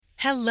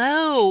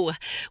Hello.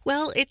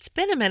 Well, it's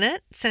been a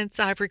minute since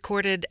I've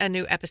recorded a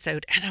new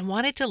episode, and I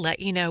wanted to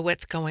let you know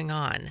what's going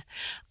on.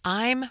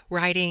 I'm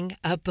writing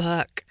a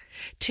book,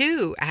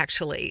 two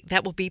actually,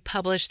 that will be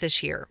published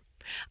this year.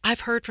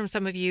 I've heard from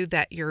some of you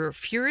that you're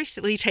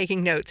furiously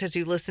taking notes as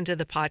you listen to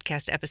the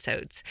podcast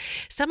episodes.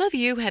 Some of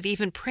you have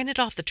even printed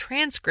off the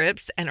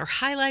transcripts and are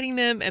highlighting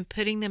them and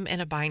putting them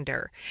in a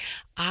binder.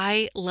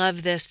 I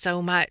love this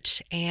so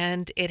much,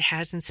 and it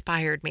has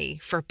inspired me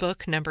for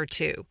book number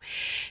 2.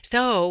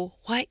 So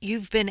what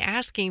you've been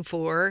asking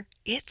for,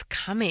 it's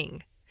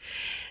coming.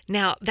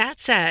 Now, that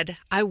said,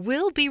 I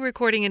will be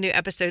recording a new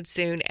episode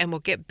soon and we'll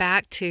get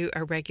back to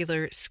a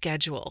regular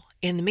schedule.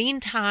 In the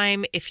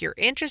meantime, if you're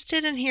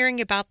interested in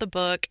hearing about the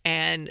book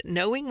and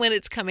knowing when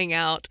it's coming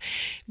out,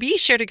 be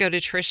sure to go to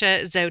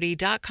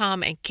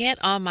trishazodi.com and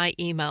get on my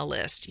email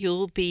list.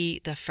 You'll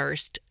be the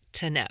first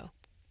to know.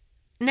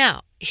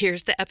 Now,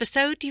 here's the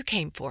episode you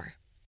came for.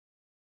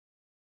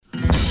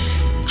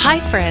 Hi,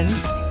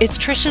 friends. It's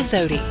Trisha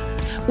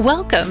Zodi.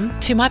 Welcome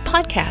to my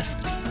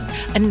podcast.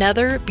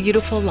 Another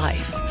Beautiful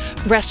Life,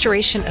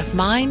 restoration of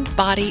mind,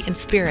 body, and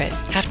spirit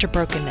after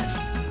brokenness.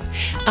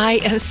 I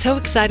am so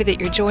excited that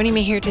you're joining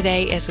me here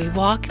today as we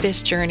walk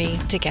this journey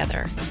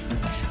together.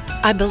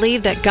 I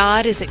believe that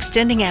God is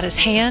extending out His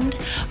hand,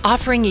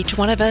 offering each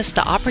one of us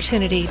the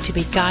opportunity to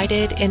be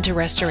guided into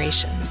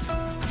restoration.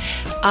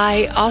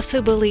 I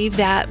also believe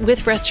that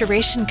with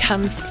restoration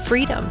comes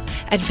freedom,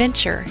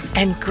 adventure,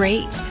 and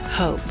great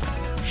hope.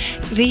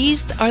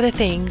 These are the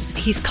things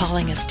He's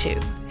calling us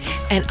to.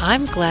 And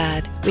I'm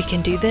glad we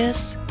can do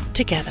this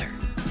together.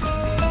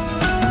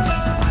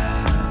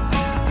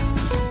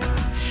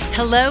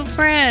 Hello,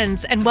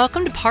 friends, and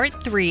welcome to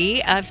part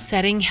 3 of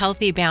Setting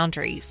Healthy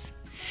Boundaries.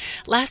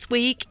 Last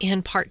week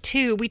in part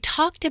 2, we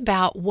talked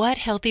about what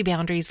healthy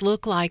boundaries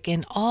look like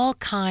in all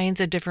kinds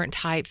of different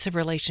types of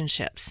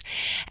relationships.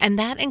 And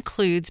that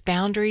includes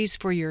boundaries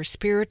for your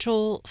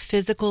spiritual,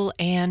 physical,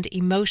 and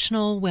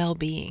emotional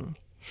well-being.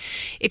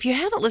 If you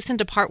haven't listened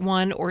to part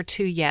 1 or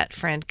 2 yet,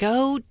 friend,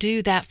 go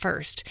do that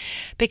first,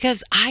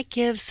 because I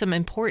give some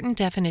important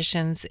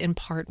definitions in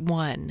part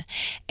 1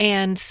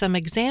 and some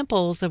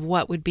examples of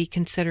what would be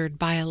considered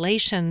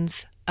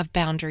violations of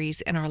boundaries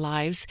in our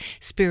lives,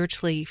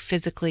 spiritually,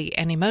 physically,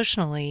 and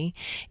emotionally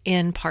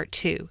in part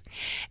 2.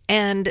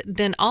 And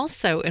then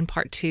also in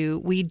part 2,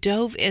 we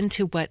dove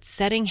into what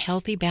setting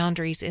healthy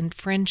boundaries in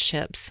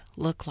friendships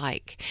look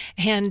like,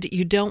 and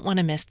you don't want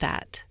to miss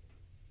that.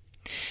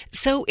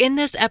 So in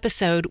this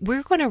episode,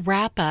 we're going to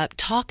wrap up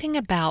talking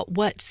about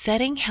what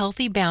setting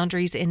healthy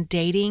boundaries in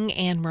dating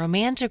and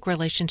romantic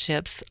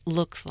relationships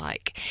looks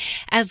like,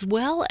 as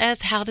well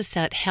as how to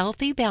set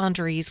healthy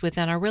boundaries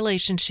within our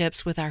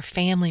relationships with our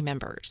family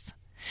members.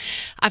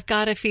 I've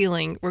got a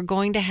feeling we're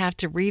going to have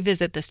to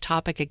revisit this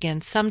topic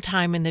again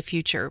sometime in the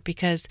future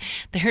because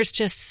there's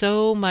just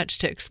so much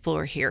to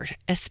explore here,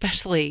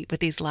 especially with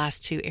these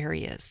last 2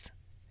 areas.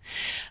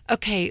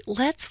 Okay,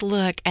 let's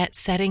look at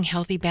setting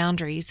healthy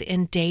boundaries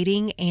in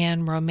dating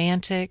and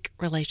romantic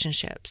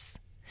relationships.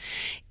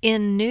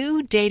 In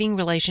new dating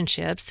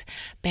relationships,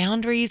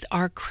 boundaries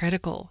are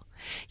critical.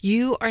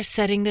 You are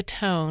setting the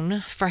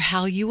tone for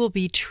how you will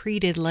be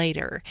treated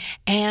later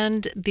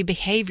and the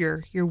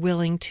behavior you're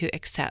willing to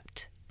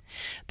accept.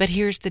 But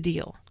here's the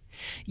deal.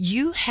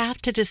 You have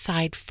to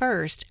decide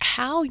first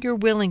how you're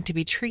willing to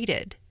be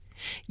treated.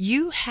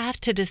 You have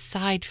to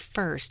decide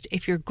first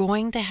if you're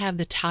going to have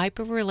the type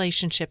of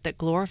relationship that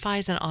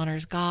glorifies and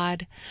honors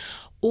God,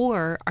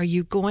 or are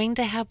you going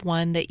to have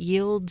one that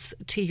yields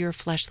to your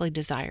fleshly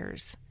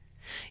desires?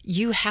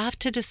 You have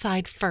to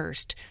decide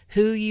first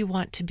who you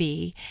want to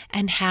be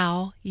and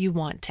how you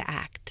want to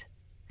act.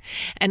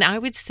 And I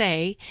would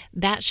say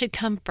that should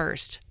come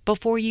first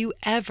before you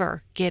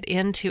ever get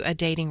into a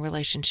dating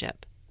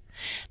relationship.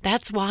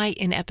 That's why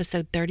in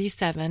episode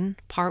 37,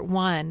 part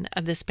 1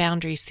 of this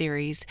boundary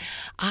series,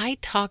 I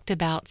talked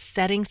about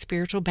setting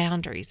spiritual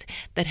boundaries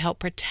that help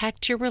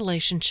protect your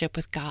relationship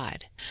with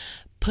God.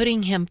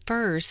 Putting Him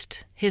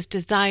first, His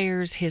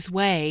desires, His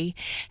way,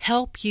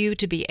 help you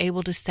to be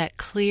able to set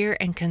clear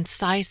and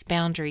concise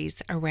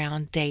boundaries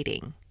around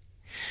dating.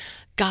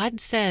 God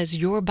says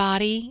your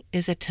body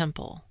is a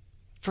temple.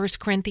 1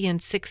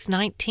 Corinthians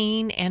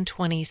 6:19 and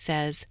 20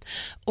 says,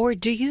 "Or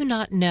do you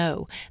not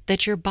know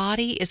that your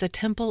body is a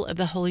temple of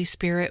the Holy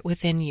Spirit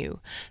within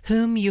you,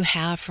 whom you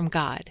have from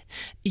God?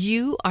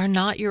 You are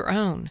not your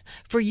own,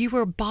 for you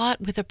were bought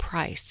with a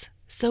price.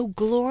 So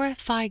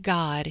glorify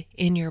God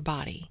in your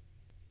body."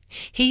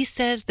 He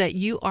says that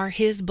you are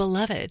His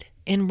beloved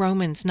in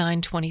Romans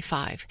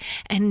 9:25,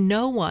 and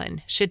no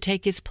one should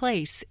take His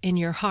place in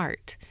your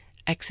heart.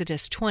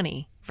 Exodus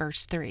 20,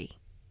 verse 3.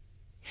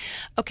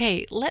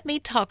 Okay, let me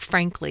talk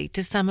frankly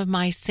to some of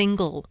my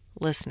single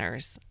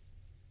listeners.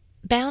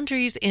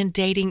 Boundaries in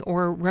dating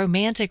or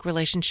romantic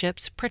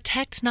relationships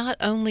protect not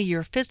only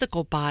your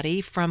physical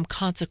body from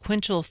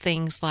consequential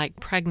things like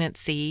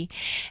pregnancy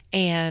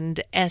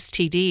and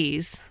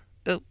STDs.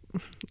 Oh,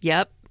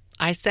 yep,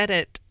 I said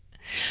it.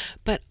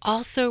 But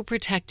also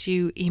protect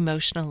you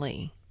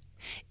emotionally.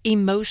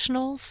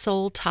 Emotional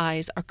soul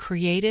ties are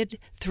created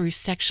through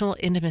sexual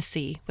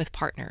intimacy with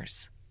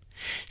partners.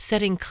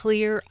 Setting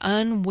clear,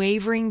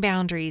 unwavering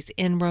boundaries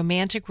in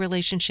romantic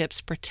relationships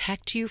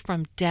protect you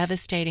from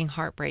devastating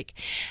heartbreak,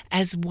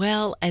 as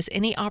well as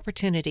any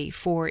opportunity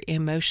for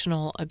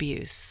emotional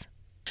abuse.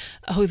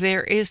 Oh,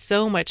 there is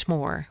so much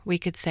more we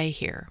could say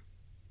here.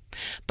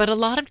 But a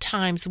lot of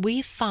times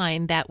we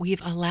find that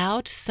we've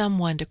allowed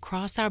someone to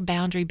cross our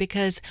boundary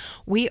because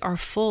we are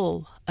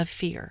full of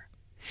fear.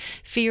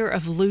 Fear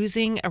of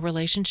losing a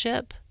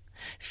relationship,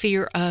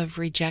 fear of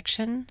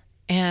rejection,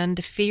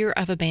 and fear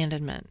of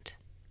abandonment.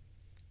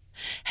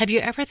 Have you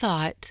ever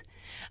thought,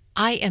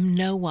 I am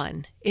no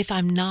one if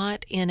I'm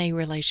not in a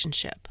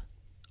relationship?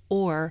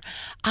 Or,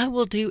 I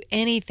will do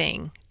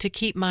anything to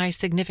keep my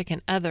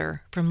significant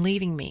other from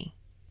leaving me?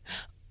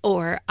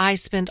 Or, I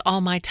spend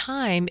all my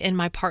time in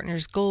my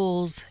partner's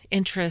goals,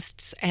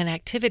 interests, and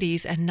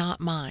activities and not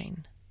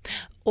mine.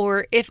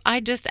 Or, if I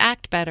just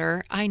act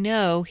better, I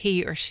know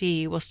he or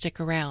she will stick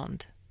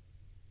around.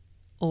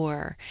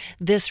 Or,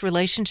 this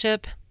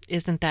relationship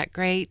isn't that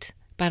great,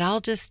 but I'll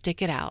just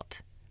stick it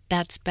out.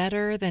 That's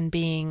better than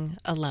being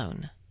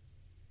alone.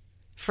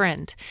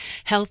 Friend,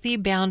 healthy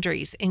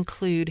boundaries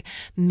include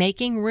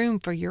making room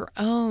for your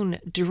own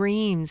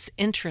dreams,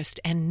 interests,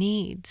 and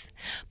needs,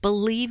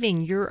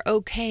 believing you're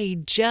okay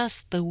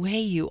just the way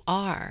you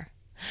are,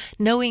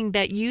 knowing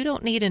that you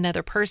don't need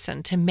another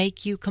person to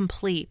make you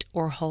complete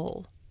or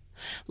whole,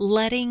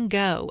 letting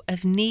go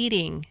of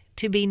needing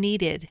to be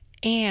needed,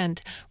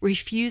 and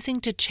refusing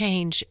to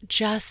change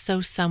just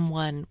so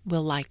someone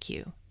will like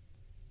you.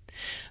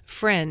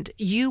 Friend,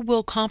 you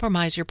will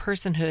compromise your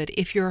personhood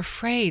if you're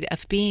afraid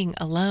of being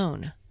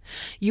alone.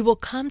 You will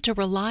come to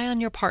rely on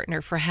your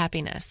partner for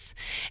happiness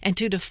and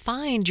to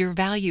define your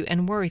value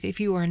and worth if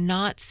you are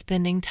not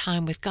spending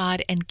time with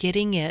God and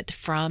getting it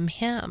from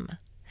Him.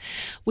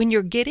 When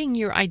you're getting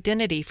your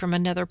identity from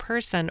another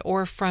person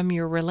or from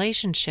your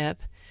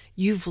relationship,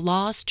 you've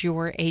lost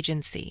your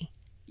agency,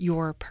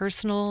 your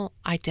personal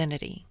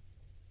identity.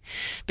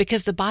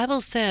 Because the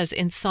Bible says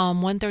in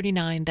Psalm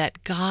 139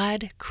 that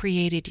God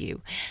created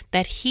you,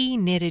 that He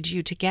knitted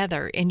you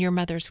together in your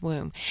mother's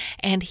womb,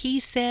 and He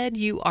said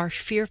you are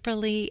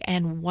fearfully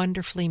and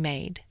wonderfully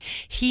made.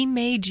 He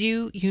made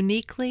you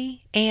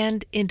uniquely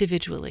and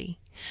individually.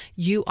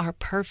 You are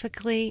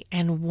perfectly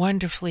and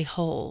wonderfully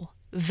whole,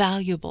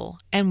 valuable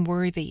and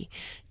worthy,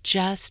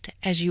 just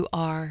as you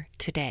are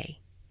today.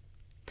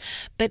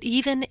 But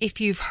even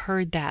if you've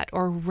heard that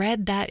or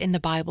read that in the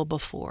Bible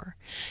before,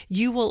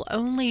 you will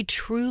only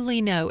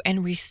truly know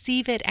and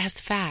receive it as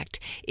fact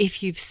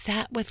if you've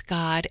sat with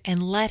God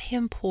and let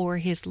Him pour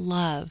His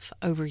love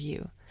over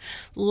you.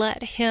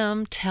 Let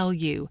Him tell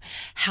you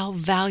how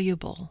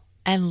valuable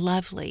and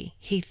lovely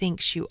He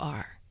thinks you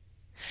are.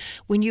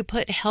 When you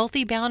put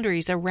healthy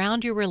boundaries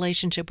around your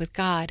relationship with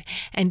God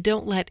and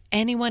don't let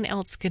anyone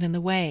else get in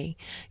the way,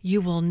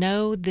 you will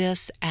know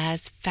this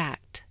as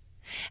fact.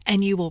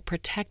 And you will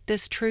protect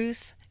this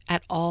truth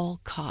at all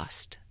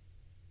cost.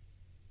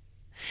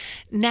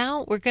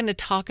 Now we're going to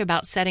talk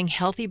about setting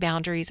healthy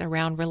boundaries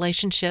around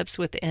relationships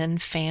within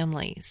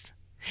families.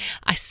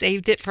 I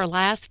saved it for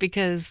last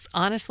because,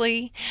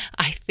 honestly,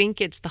 I think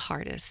it's the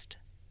hardest.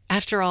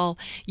 After all,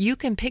 you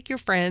can pick your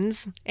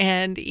friends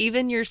and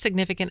even your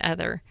significant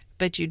other,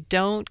 but you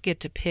don't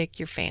get to pick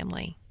your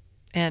family.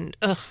 And,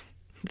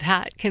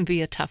 that can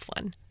be a tough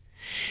one.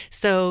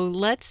 So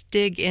let's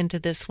dig into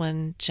this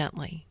one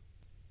gently.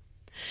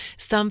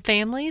 Some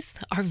families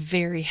are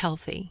very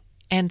healthy,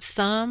 and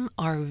some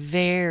are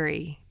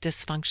very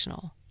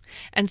dysfunctional,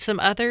 and some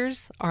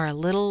others are a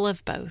little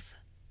of both.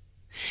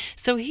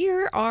 So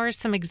here are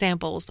some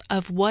examples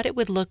of what it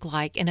would look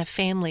like in a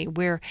family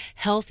where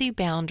healthy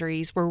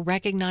boundaries were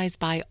recognized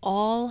by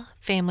all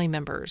family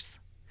members.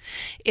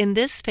 In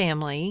this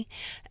family,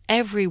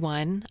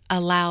 everyone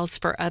allows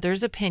for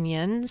others'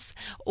 opinions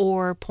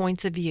or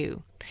points of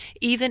view,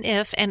 even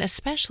if and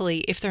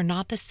especially if they're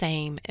not the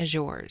same as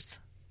yours.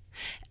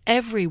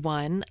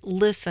 Everyone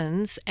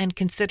listens and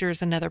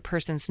considers another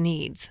person's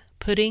needs,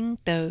 putting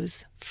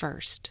those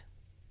first.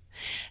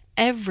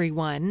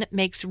 Everyone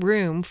makes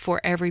room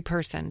for every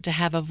person to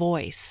have a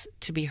voice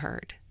to be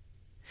heard.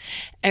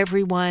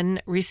 Everyone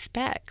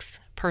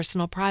respects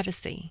personal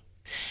privacy.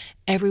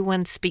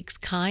 Everyone speaks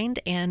kind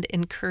and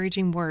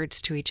encouraging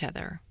words to each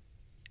other.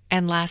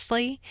 And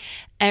lastly,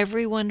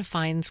 everyone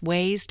finds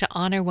ways to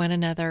honor one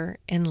another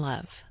in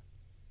love.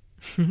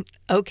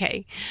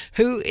 Okay,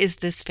 who is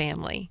this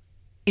family?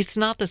 It's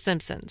not the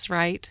Simpsons,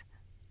 right?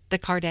 The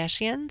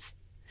Kardashians?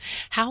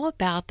 How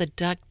about the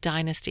Duck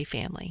Dynasty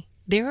family?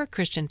 They're a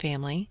Christian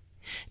family.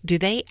 Do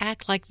they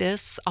act like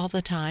this all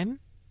the time?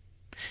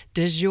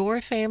 Does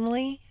your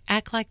family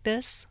act like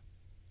this?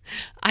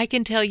 I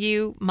can tell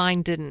you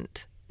mine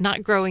didn't.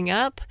 Not growing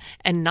up,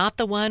 and not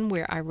the one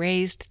where I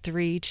raised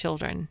 3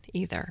 children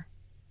either.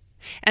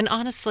 And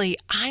honestly,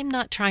 I'm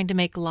not trying to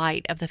make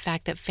light of the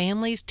fact that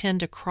families tend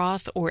to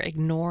cross or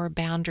ignore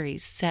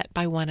boundaries set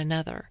by one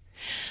another.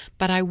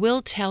 But I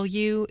will tell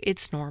you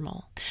it's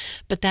normal.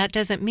 But that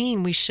doesn't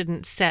mean we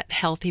shouldn't set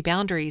healthy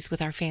boundaries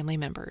with our family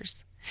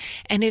members.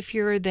 And if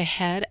you're the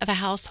head of a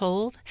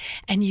household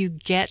and you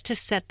get to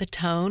set the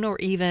tone or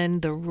even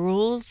the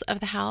rules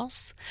of the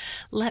house,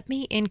 let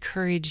me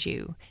encourage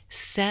you,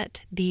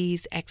 set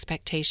these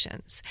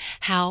expectations.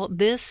 How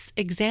this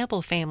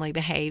example family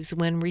behaves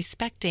when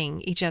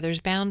respecting each other's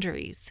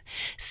boundaries.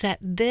 Set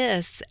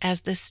this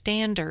as the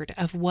standard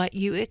of what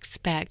you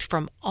expect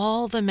from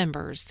all the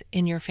members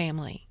in your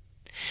family.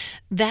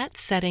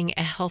 That's setting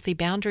a healthy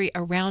boundary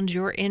around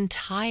your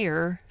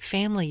entire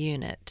family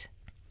unit.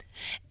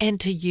 And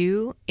to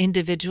you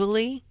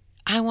individually,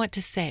 I want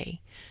to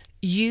say,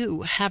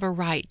 you have a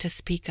right to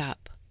speak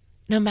up,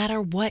 no matter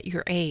what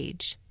your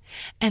age,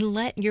 and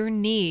let your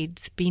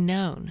needs be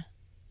known.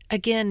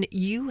 Again,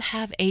 you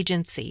have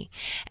agency,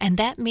 and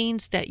that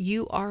means that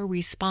you are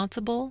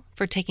responsible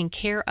for taking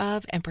care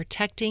of and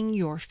protecting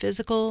your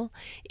physical,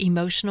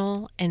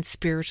 emotional, and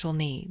spiritual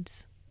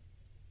needs.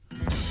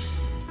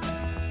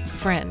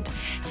 Friend,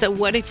 so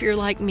what if you're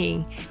like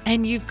me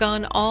and you've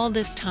gone all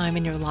this time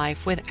in your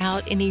life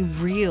without any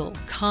real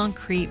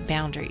concrete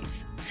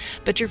boundaries,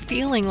 but you're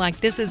feeling like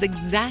this is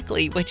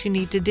exactly what you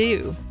need to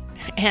do?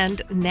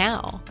 And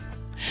now,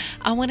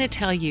 I want to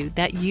tell you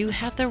that you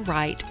have the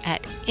right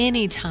at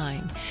any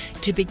time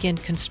to begin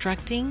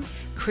constructing,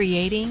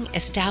 creating,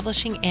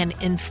 establishing, and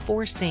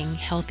enforcing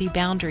healthy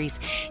boundaries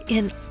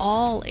in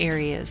all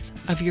areas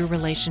of your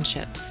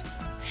relationships.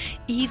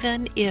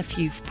 Even if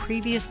you've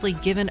previously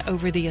given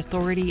over the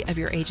authority of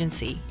your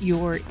agency,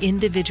 your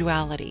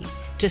individuality,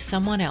 to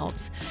someone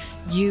else,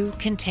 you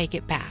can take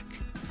it back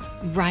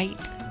right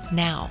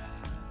now.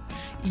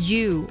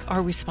 You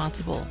are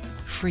responsible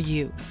for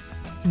you,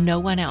 no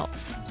one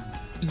else.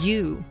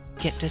 You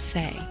get to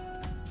say.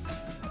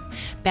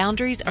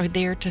 Boundaries are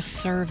there to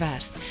serve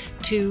us,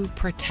 to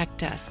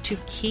protect us, to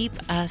keep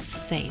us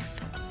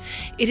safe.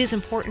 It is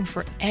important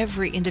for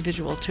every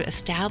individual to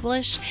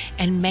establish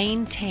and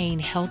maintain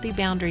healthy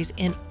boundaries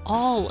in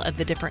all of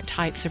the different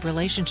types of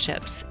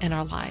relationships in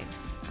our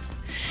lives.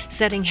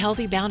 Setting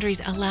healthy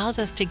boundaries allows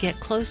us to get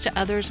close to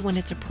others when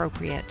it's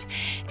appropriate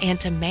and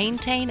to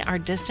maintain our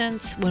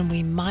distance when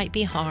we might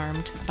be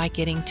harmed by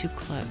getting too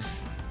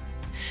close.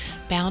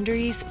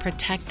 Boundaries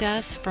protect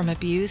us from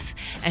abuse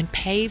and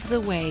pave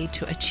the way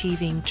to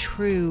achieving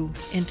true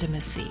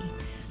intimacy,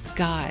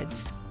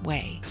 God's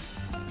way.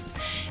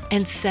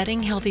 And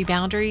setting healthy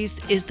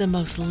boundaries is the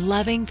most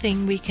loving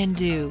thing we can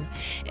do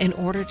in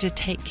order to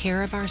take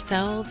care of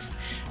ourselves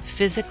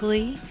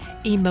physically,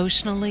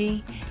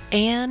 emotionally,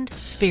 and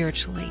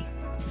spiritually.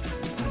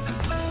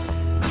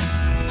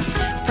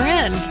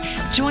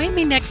 Friend, join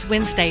me next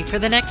Wednesday for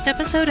the next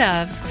episode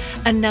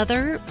of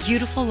Another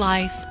Beautiful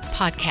Life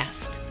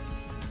podcast.